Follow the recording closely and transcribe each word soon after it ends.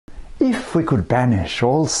If we could banish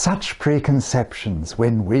all such preconceptions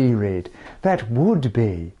when we read, that would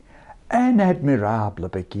be an admirable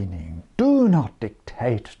beginning. Do not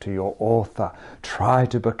dictate to your author. Try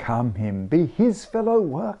to become him. Be his fellow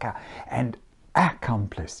worker and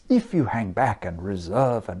accomplice. If you hang back and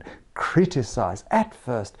reserve and criticize, at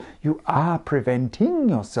first you are preventing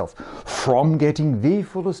yourself from getting the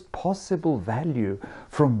fullest possible value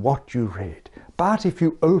from what you read. But if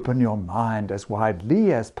you open your mind as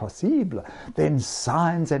widely as possible, then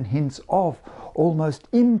signs and hints of almost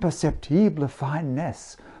imperceptible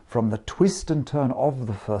fineness from the twist and turn of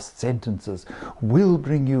the first sentences will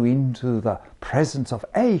bring you into the presence of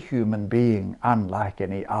a human being unlike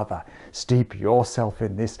any other. Steep yourself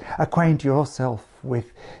in this, acquaint yourself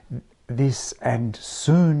with this, and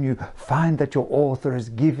soon you find that your author is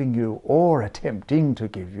giving you, or attempting to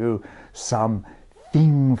give you, something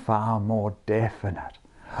far more definite.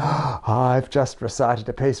 I've just recited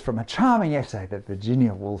a piece from a charming essay that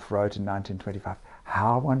Virginia Woolf wrote in 1925,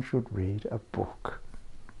 How One Should Read a Book.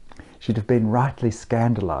 She'd have been rightly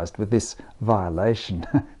scandalised with this violation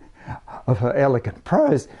of her elegant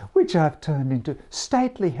prose, which I've turned into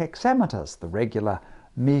stately hexameters, the regular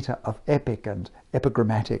metre of epic and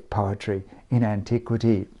epigrammatic poetry in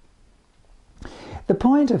antiquity. The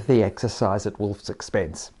point of the exercise at Woolf's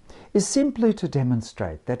expense is simply to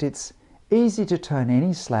demonstrate that it's easy to turn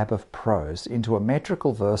any slab of prose into a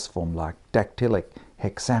metrical verse form like dactylic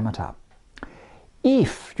hexameter,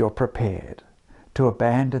 if you're prepared to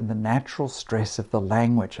abandon the natural stress of the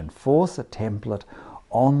language and force a template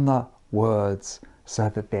on the words so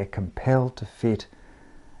that they're compelled to fit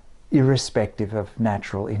irrespective of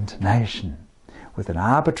natural intonation. With an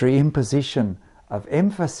arbitrary imposition of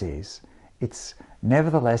emphases, it's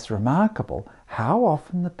nevertheless remarkable how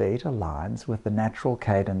often the beat aligns with the natural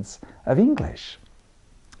cadence of English.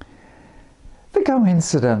 The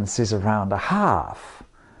coincidence is around a half,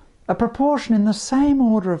 a proportion in the same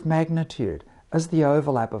order of magnitude as the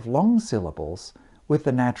overlap of long syllables with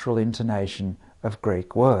the natural intonation of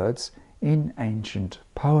Greek words in ancient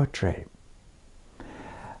poetry.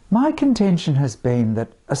 My contention has been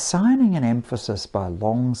that assigning an emphasis by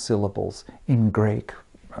long syllables in Greek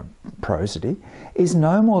prosody is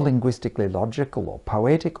no more linguistically logical or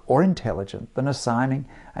poetic or intelligent than assigning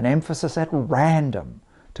an emphasis at random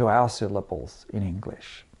to our syllables in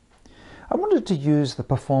English. I wanted to use the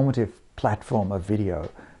performative platform of video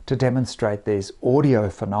to demonstrate these audio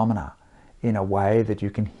phenomena in a way that you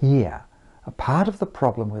can hear. A part of the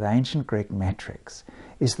problem with ancient Greek metrics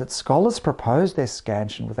is that scholars propose their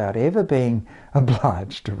scansion without ever being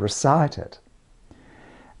obliged to recite it.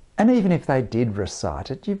 And even if they did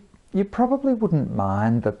recite it, you probably wouldn't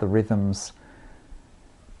mind that the rhythms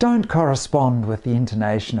don't correspond with the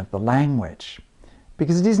intonation of the language,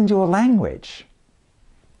 because it isn't your language.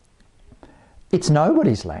 It's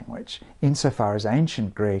nobody's language, insofar as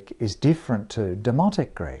ancient Greek is different to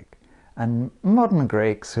Demotic Greek, and modern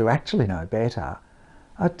Greeks who actually know better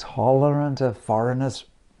are tolerant of foreigners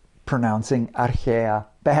pronouncing archaic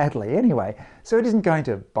badly anyway, so it isn't going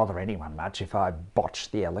to bother anyone much if I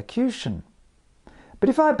botch the elocution. But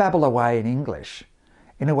if I babble away in English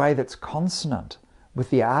in a way that's consonant with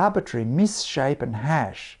the arbitrary misshapen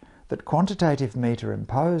hash that quantitative metre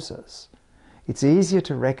imposes, it's easier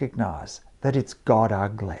to recognise that it's god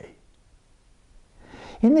ugly.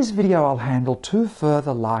 In this video I'll handle two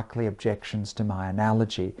further likely objections to my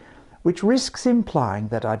analogy, which risks implying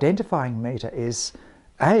that identifying metre is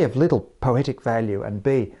A, of little poetic value, and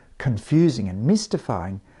B, confusing and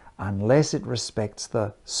mystifying unless it respects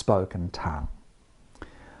the spoken tongue.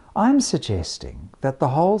 I'm suggesting that the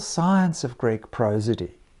whole science of Greek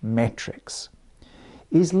prosody, metrics,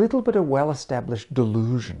 is little but a well-established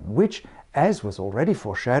delusion which, as was already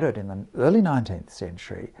foreshadowed in the early 19th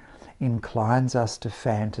century, inclines us to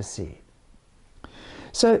fantasy.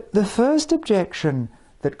 So the first objection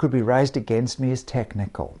that could be raised against me is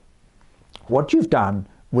technical. What you've done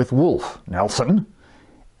with Woolf, Nelson,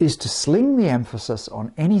 is to sling the emphasis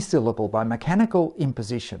on any syllable by mechanical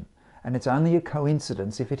imposition, and it's only a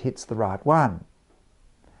coincidence if it hits the right one.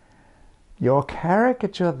 Your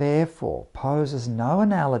caricature, therefore, poses no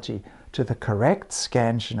analogy to the correct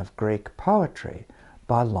scansion of Greek poetry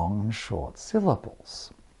by long and short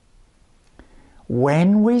syllables.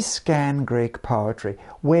 When we scan Greek poetry,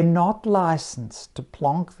 we're not licensed to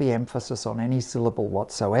plonk the emphasis on any syllable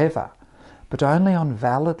whatsoever, but only on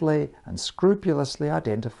validly and scrupulously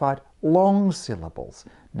identified long syllables.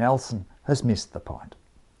 Nelson has missed the point.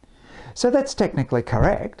 So that's technically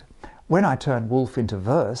correct. When I turn Woolf into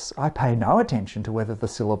verse, I pay no attention to whether the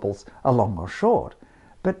syllables are long or short.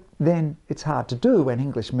 But then it's hard to do when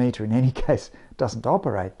English metre in any case doesn't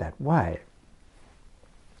operate that way.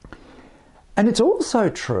 And it's also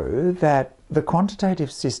true that the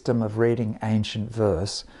quantitative system of reading ancient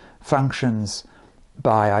verse functions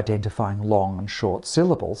by identifying long and short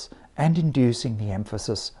syllables and inducing the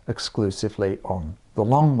emphasis exclusively on the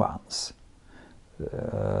long ones.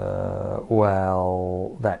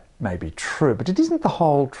 Well, that may be true, but it isn't the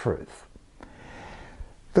whole truth.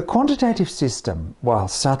 The quantitative system, while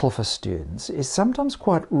subtle for students, is sometimes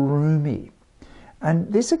quite roomy.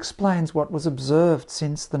 And this explains what was observed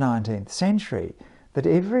since the 19th century, that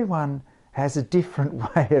everyone has a different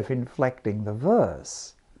way of inflecting the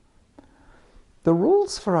verse. The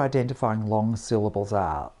rules for identifying long syllables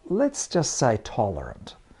are, let's just say,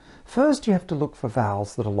 tolerant. First, you have to look for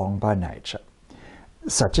vowels that are long by nature,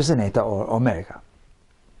 such as an eta or omega.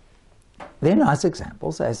 They're nice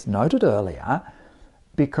examples, as noted earlier,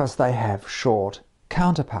 because they have short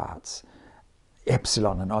counterparts,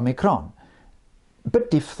 epsilon and omicron.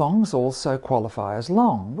 But diphthongs also qualify as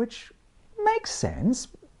long, which makes sense,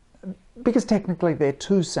 because technically they're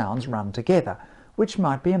two sounds run together, which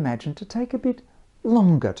might be imagined to take a bit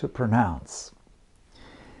longer to pronounce.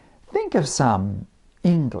 Think of some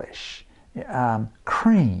English,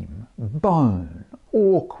 cream, bone,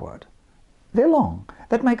 awkward. They're long.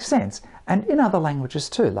 That makes sense. And in other languages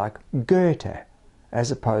too, like Goethe,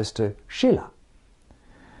 as opposed to Schiller.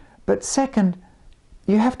 But second,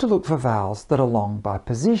 you have to look for vowels that are long by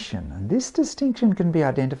position, and this distinction can be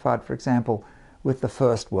identified, for example, with the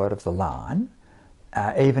first word of the line,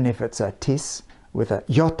 even if it's a tis with a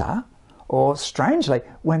iota, or strangely,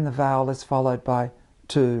 when the vowel is followed by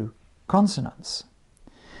two consonants.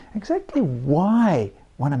 Exactly why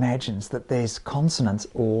one imagines that these consonants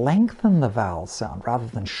lengthen the vowel sound rather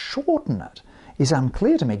than shorten it is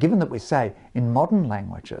unclear to me, given that we say in modern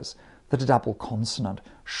languages that a double consonant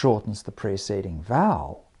shortens the preceding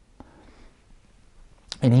vowel.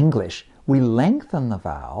 In English, we lengthen the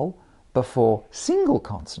vowel before single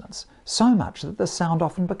consonants so much that the sound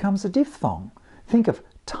often becomes a diphthong. Think of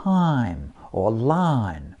time or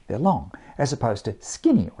line, they're long, as opposed to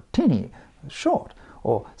skinny or tinny, short,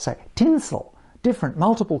 or say tinsel. Different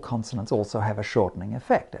multiple consonants also have a shortening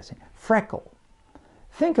effect, as in freckle.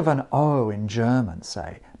 Think of an O in German,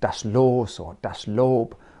 say das Los or das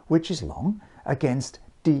Lob, which is long, against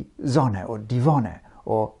die Sonne or die Wonne,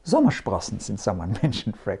 or Sommersprossen, since someone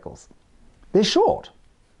mentioned freckles. They're short.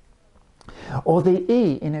 Or the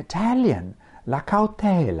E in Italian, la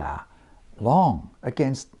cautela, long,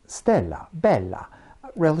 against stella, bella,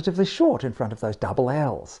 relatively short in front of those double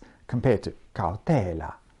L's compared to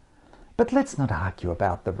cautela. But let's not argue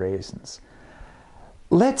about the reasons.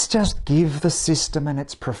 Let's just give the system and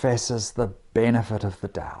its professors the benefit of the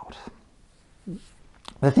doubt.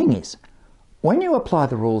 The thing is, when you apply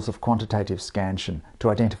the rules of quantitative scansion to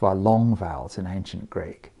identify long vowels in ancient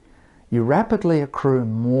Greek, you rapidly accrue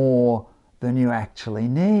more than you actually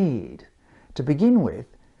need. To begin with,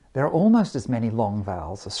 there are almost as many long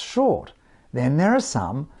vowels as short. Then there are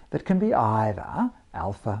some that can be either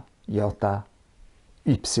alpha, iota,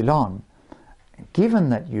 ypsilon. Given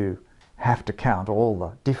that you have to count all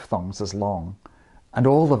the diphthongs as long and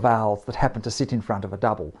all the vowels that happen to sit in front of a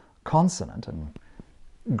double consonant, and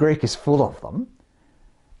Greek is full of them,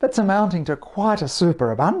 that's amounting to quite a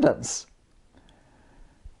superabundance.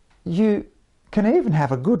 You can even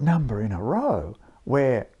have a good number in a row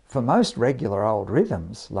where, for most regular old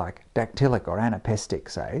rhythms, like dactylic or anapestic,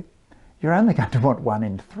 say, you're only going to want 1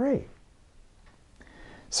 in 3.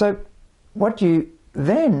 So what you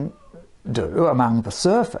then do among the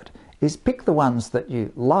surfeit is pick the ones that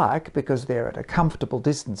you like because they're at a comfortable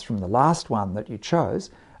distance from the last one that you chose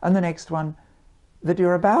and the next one that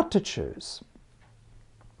you're about to choose.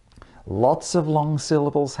 Lots of long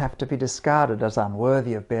syllables have to be discarded as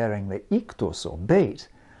unworthy of bearing the ictus or beat.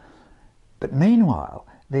 But meanwhile,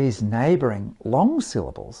 these neighbouring long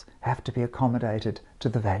syllables have to be accommodated to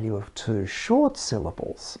the value of 2 short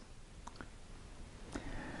syllables.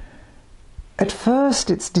 At first,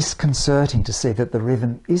 it's disconcerting to see that the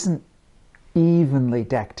rhythm isn't evenly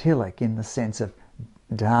dactylic in the sense of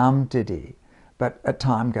dam-ti-di, but at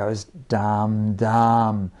time goes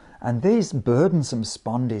dam-dam, and these burdensome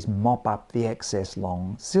spondies mop up the excess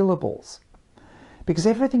long syllables. Because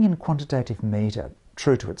everything in quantitative metre,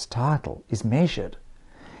 true to its title, is measured,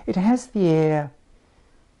 it has the air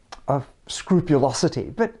of scrupulosity,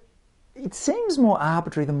 but it seems more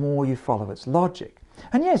arbitrary the more you follow its logic.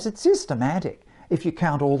 And yes, it's systematic if you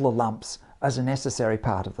count all the lumps as a necessary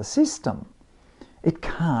part of the system. It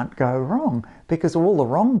can't go wrong because all the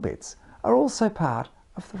wrong bits are also part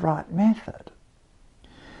of the right method.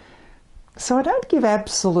 So I don't give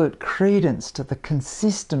absolute credence to the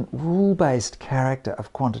consistent rule-based character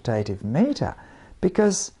of quantitative metre,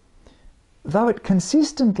 because though it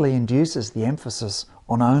consistently induces the emphasis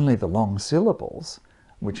on only the long syllables,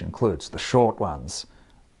 which includes the short ones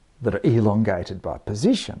that are elongated by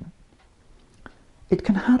position, it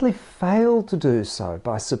can hardly fail to do so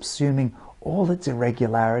by subsuming all its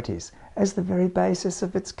irregularities as the very basis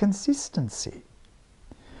of its consistency.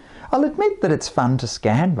 I'll admit that it's fun to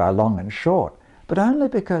scan by long and short, but only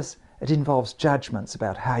because it involves judgments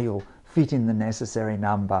about how you'll fit in the necessary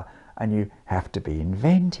number, and you have to be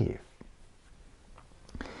inventive.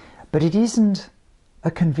 But it isn't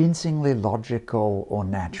a convincingly logical or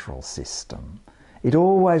natural system. It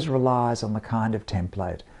always relies on the kind of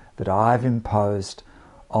template that I've imposed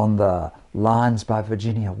on the lines by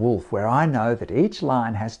Virginia Woolf, where I know that each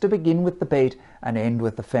line has to begin with the beat and end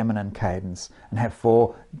with the feminine cadence and have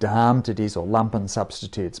 4 darmtities or lumpen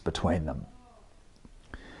substitutes between them.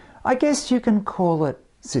 I guess you can call it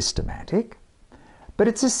systematic, but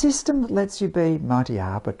it's a system that lets you be mighty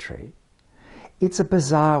arbitrary. It's a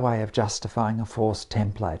bizarre way of justifying a forced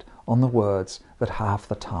template on the words that half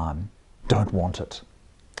the time don't want it.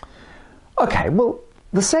 Okay, well,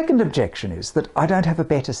 the second objection is that I don't have a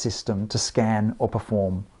better system to scan or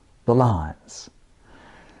perform the lines.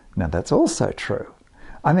 Now, that's also true.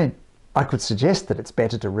 I mean, I could suggest that it's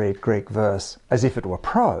better to read Greek verse as if it were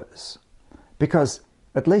prose, because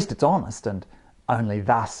at least it's honest, and only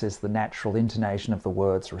thus is the natural intonation of the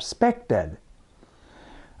words respected.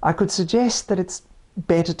 I could suggest that it's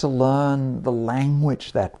better to learn the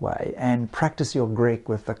language that way and practice your Greek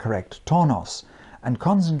with the correct tonos and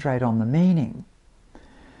concentrate on the meaning.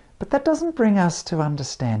 But that doesn't bring us to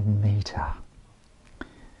understand metre.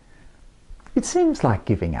 It seems like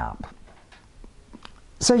giving up.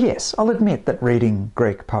 So yes, I'll admit that reading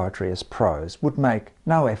Greek poetry as prose would make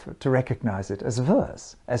no effort to recognise it as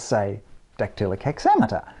verse, as, say, dactylic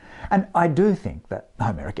hexameter. And I do think that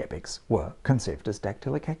Homeric epics were conceived as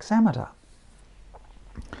dactylic hexameter.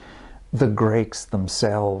 The Greeks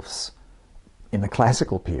themselves, in the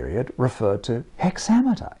classical period, referred to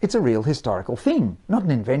hexameter. It's a real historical thing, not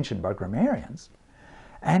an invention by grammarians.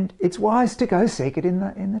 And it's wise to go seek it in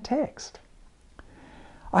the text.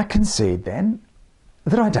 I concede then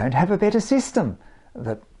that I don't have a better system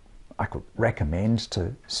that I could recommend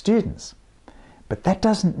to students. But that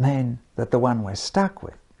doesn't mean that the one we're stuck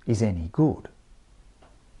with is any good.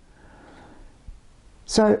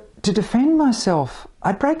 So to defend myself,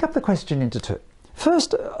 I'd break up the question into 2.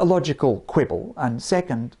 First, a logical quibble, and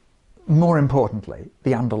second, more importantly,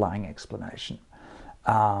 the underlying explanation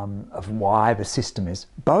of why the system is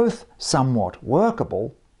both somewhat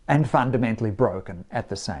workable and fundamentally broken at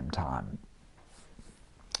the same time.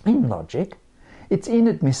 In logic, it's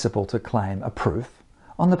inadmissible to claim a proof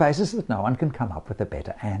on the basis that no one can come up with a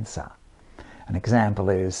better answer. An example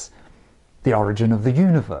is the origin of the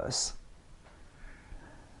universe.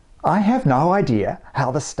 I have no idea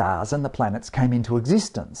how the stars and the planets came into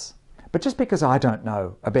existence, but just because I don't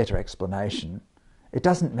know a better explanation, it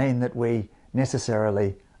doesn't mean that we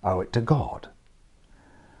necessarily owe it to God.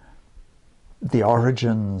 The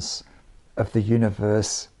origins of the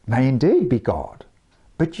universe may indeed be God,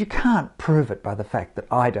 but you can't prove it by the fact that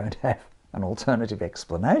I don't have an alternative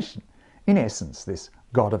explanation. In essence, this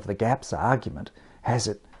God of the gaps argument has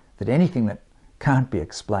it that anything that can't be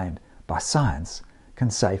explained by science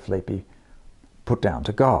can safely be put down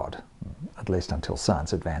to God, at least until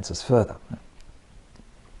science advances further.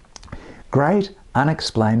 Great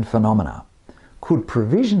unexplained phenomena could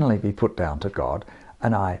provisionally be put down to God,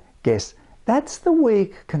 and I guess that's the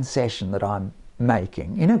weak concession that I'm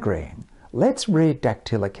making in agreeing. Let's read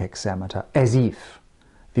dactylic hexameter as if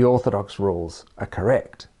the orthodox rules are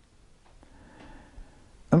correct.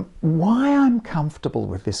 Why I'm comfortable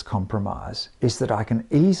with this compromise is that I can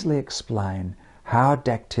easily explain how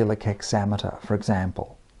dactylic hexameter, for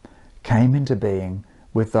example, came into being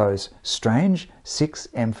with those strange 6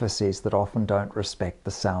 emphases that often don't respect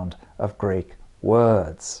the sound of Greek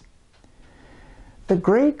words. The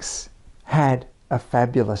Greeks had a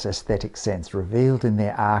fabulous aesthetic sense revealed in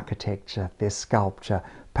their architecture, their sculpture,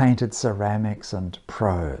 painted ceramics and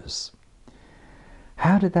prose.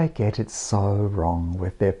 How did they get it so wrong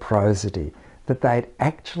with their prosody that they'd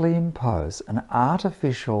actually impose an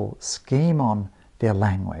artificial scheme on their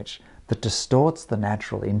language that distorts the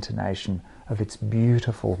natural intonation of its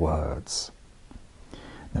beautiful words?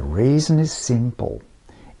 The reason is simple.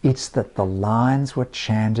 It's that the lines were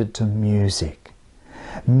chanted to music.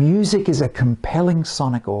 Music is a compelling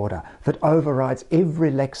sonic order that overrides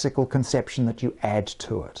every lexical conception that you add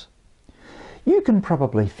to it. You can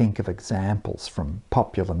probably think of examples from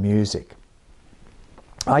popular music.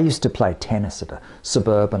 I used to play tennis at a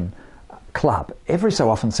suburban club. Every so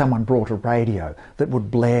often someone brought a radio that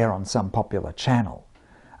would blare on some popular channel.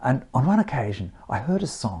 And on one occasion I heard a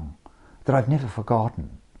song that I've never forgotten.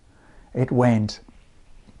 It went,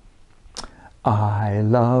 I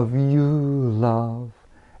love you, love,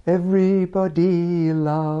 everybody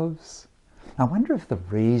loves. I wonder if the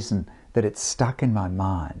reason that it's stuck in my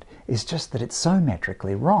mind is just that it's so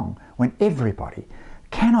metrically wrong, when everybody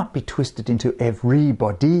cannot be twisted into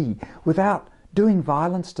everybody without doing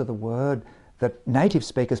violence to the word that native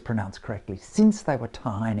speakers pronounce correctly since they were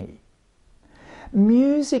tiny.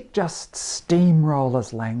 Music just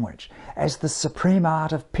steamrollers language as the supreme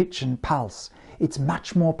art of pitch and pulse. It's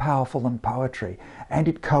much more powerful than poetry, and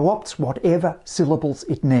it co-opts whatever syllables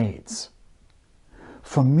it needs.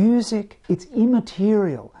 For music, it's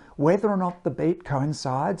immaterial whether or not the beat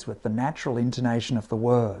coincides with the natural intonation of the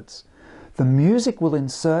words. The music will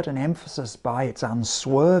insert an emphasis by its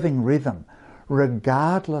unswerving rhythm,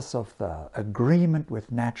 regardless of the agreement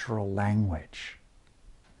with natural language.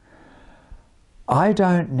 I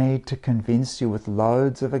don't need to convince you with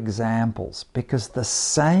loads of examples, because the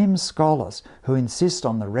same scholars who insist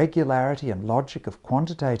on the regularity and logic of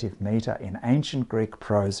quantitative metre in ancient Greek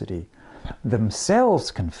prosody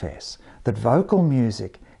themselves confess that vocal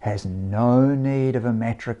music has no need of a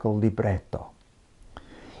metrical libretto.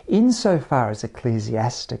 Insofar as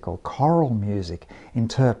ecclesiastical choral music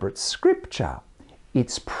interprets scripture,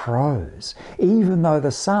 it's prose, even though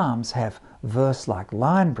the Psalms have verse-like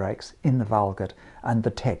line breaks in the Vulgate and the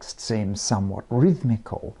text seems somewhat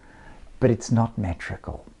rhythmical, but it's not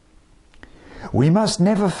metrical. We must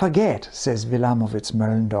never forget, says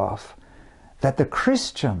Wilamowitz-Moellendorff, that the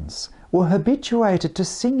Christians were habituated to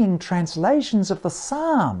singing translations of the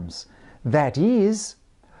Psalms, that is,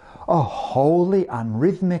 a wholly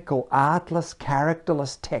unrhythmical, artless,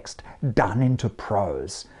 characterless text done into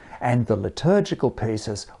prose, and the liturgical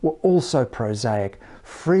pieces were also prosaic,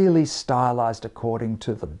 freely stylized according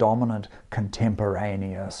to the dominant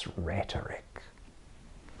contemporaneous rhetoric.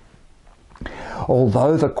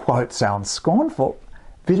 Although the quote sounds scornful,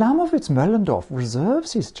 Wilamowitz-Moellendorff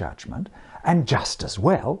reserves his judgment, and just as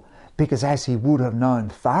well, because as he would have known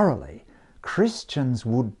thoroughly, Christians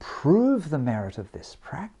would prove the merit of this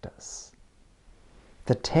practice.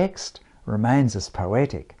 The text remains as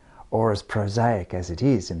poetic or as prosaic as it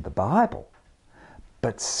is in the Bible,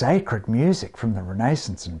 but sacred music from the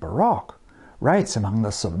Renaissance and Baroque rates among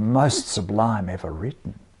the most sublime ever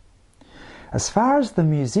written. As far as the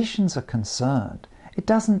musicians are concerned, it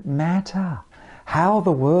doesn't matter how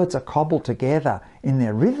the words are cobbled together in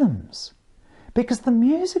their rhythms, because the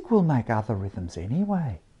music will make other rhythms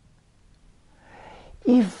anyway.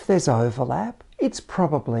 If there's overlap, it's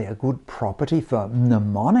probably a good property for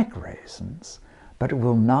mnemonic reasons, but it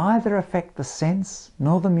will neither affect the sense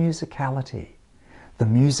nor the musicality. The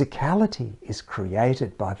musicality is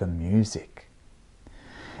created by the music.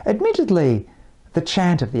 Admittedly, the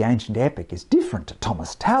chant of the ancient epic is different to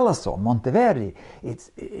Thomas Tallis or Monteverdi.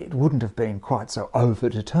 It wouldn't have been quite so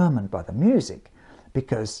overdetermined by the music,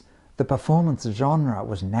 because the performance genre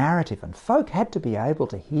was narrative and folk had to be able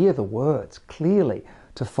to hear the words clearly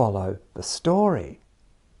to follow the story.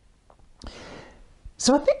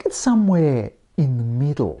 So I think it's somewhere in the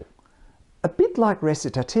middle, a bit like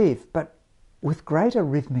recitative, but with greater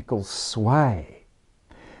rhythmical sway.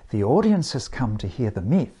 The audience has come to hear the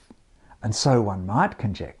myth, and so one might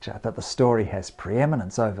conjecture that the story has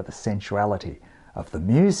preeminence over the sensuality of the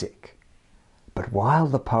music. But while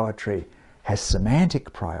the poetry has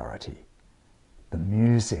semantic priority, the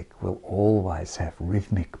music will always have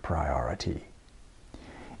rhythmic priority.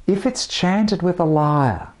 If it's chanted with a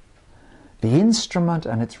lyre, the instrument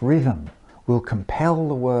and its rhythm will compel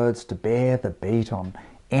the words to bear the beat on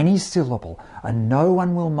any syllable, and no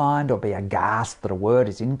one will mind or be aghast that a word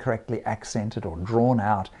is incorrectly accented or drawn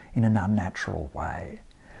out in an unnatural way.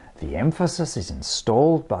 The emphasis is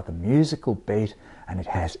installed by the musical beat, and it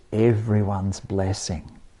has everyone's blessing.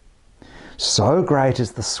 So great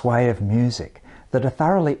is the sway of music that a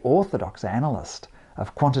thoroughly orthodox analyst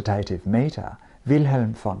of quantitative metre,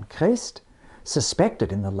 Wilhelm von Christ,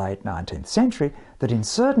 suspected in the late 19th century that in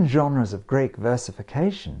certain genres of Greek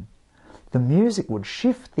versification, the music would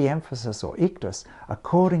shift the emphasis or ictus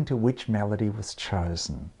according to which melody was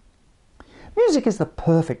chosen. Music is the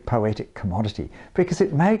perfect poetic commodity because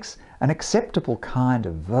it makes an acceptable kind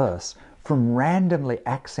of verse from randomly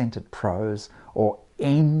accented prose or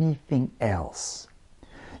anything else.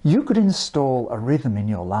 You could install a rhythm in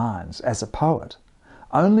your lines as a poet,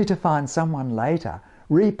 only to find someone later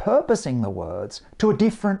repurposing the words to a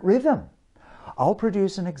different rhythm. I'll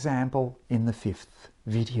produce an example in the 5th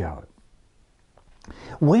video.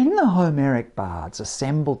 When the Homeric bards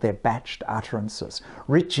assembled their batched utterances,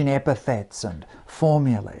 rich in epithets and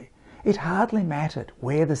formulae, it hardly mattered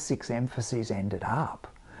where the 6 emphases ended up,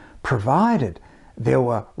 provided there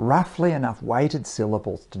were roughly enough weighted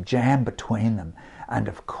syllables to jam between them, and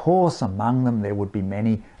of course among them there would be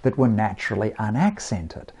many that were naturally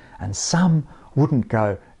unaccented, and some wouldn't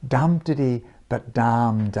go dum-diddy but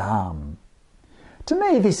dum-dum. To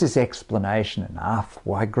me, this is explanation enough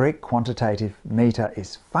why Greek quantitative metre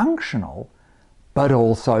is functional, but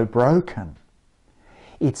also broken.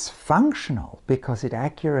 It's functional because it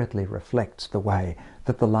accurately reflects the way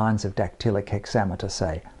that the lines of dactylic hexameter,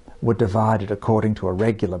 say, were divided according to a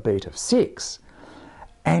regular beat of 6,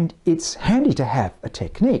 and it's handy to have a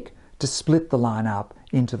technique to split the line up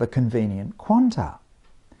into the convenient quanta.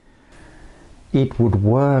 It would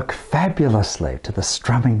work fabulously to the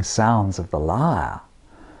strumming sounds of the lyre,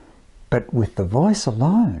 but with the voice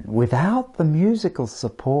alone, without the musical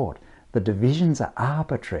support, the divisions are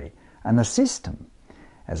arbitrary, and the system,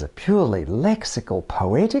 as a purely lexical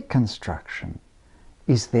poetic construction,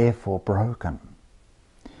 is therefore broken.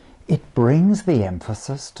 It brings the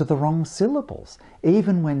emphasis to the wrong syllables,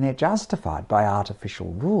 even when they're justified by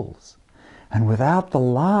artificial rules, and without the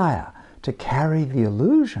lyre to carry the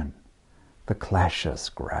illusion, the clash is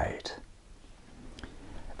great.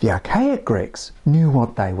 The archaic Greeks knew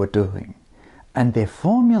what they were doing, and their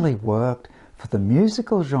formulae worked for the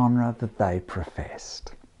musical genre that they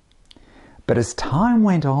professed. But as time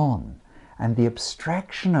went on and the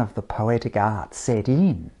abstraction of the poetic art set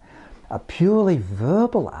in, a purely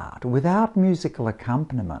verbal art without musical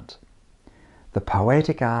accompaniment, the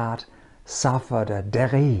poetic art suffered a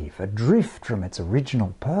dérive, a drift from its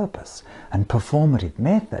original purpose and performative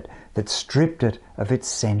method that stripped it of its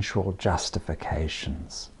sensual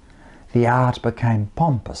justifications. The art became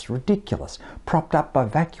pompous, ridiculous, propped up by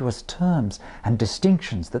vacuous terms and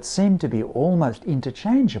distinctions that seemed to be almost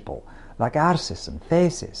interchangeable, like arsis and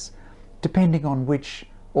thesis, depending on which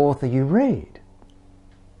author you read.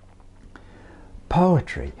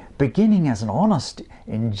 Poetry, beginning as an honest,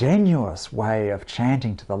 ingenuous way of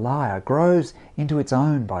chanting to the lyre, grows into its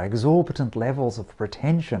own by exorbitant levels of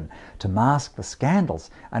pretension to mask the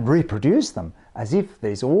scandals and reproduce them as if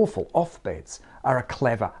these awful offbeats are a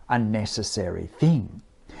clever, unnecessary thing.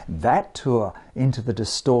 That tour into the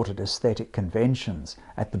distorted aesthetic conventions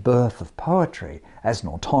at the birth of poetry as an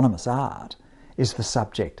autonomous art is the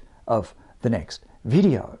subject of the next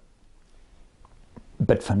video.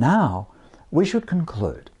 But for now, we should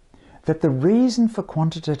conclude that the reason for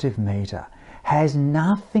quantitative metre has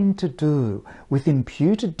nothing to do with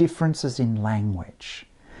imputed differences in language.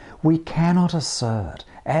 We cannot assert,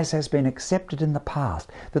 as has been accepted in the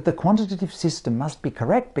past, that the quantitative system must be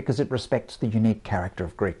correct because it respects the unique character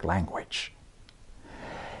of Greek language.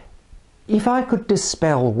 If I could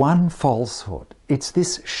dispel one falsehood, it's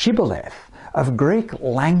this shibboleth of Greek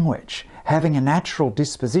language having a natural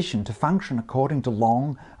disposition to function according to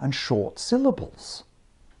long and short syllables.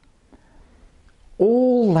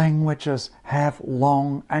 All languages have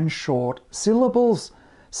long and short syllables.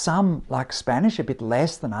 Some, like Spanish, a bit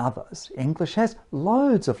less than others. English has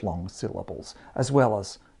loads of long syllables as well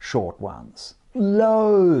as short ones.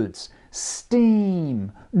 Loads.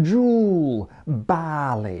 Steam, joule,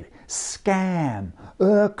 barley, scam,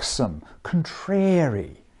 irksome,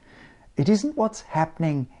 contrary. It isn't what's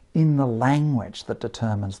happening in the language that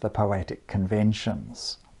determines the poetic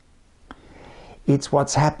conventions. It's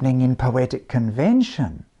what's happening in poetic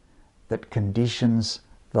convention that conditions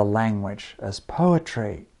the language as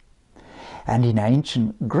poetry. And in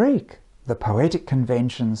ancient Greek, the poetic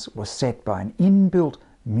conventions were set by an inbuilt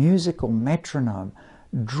musical metronome,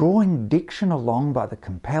 drawing diction along by the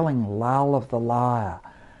compelling lull of the lyre,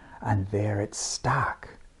 and there it stuck.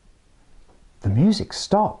 The music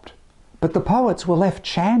stopped, but the poets were left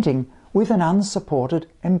chanting with an unsupported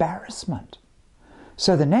embarrassment.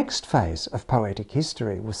 So the next phase of poetic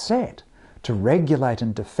history was set to regulate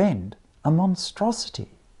and defend a monstrosity.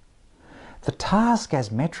 The task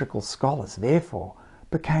as metrical scholars, therefore,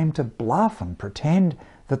 became to bluff and pretend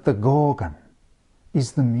that the Gorgon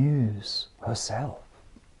is the muse herself.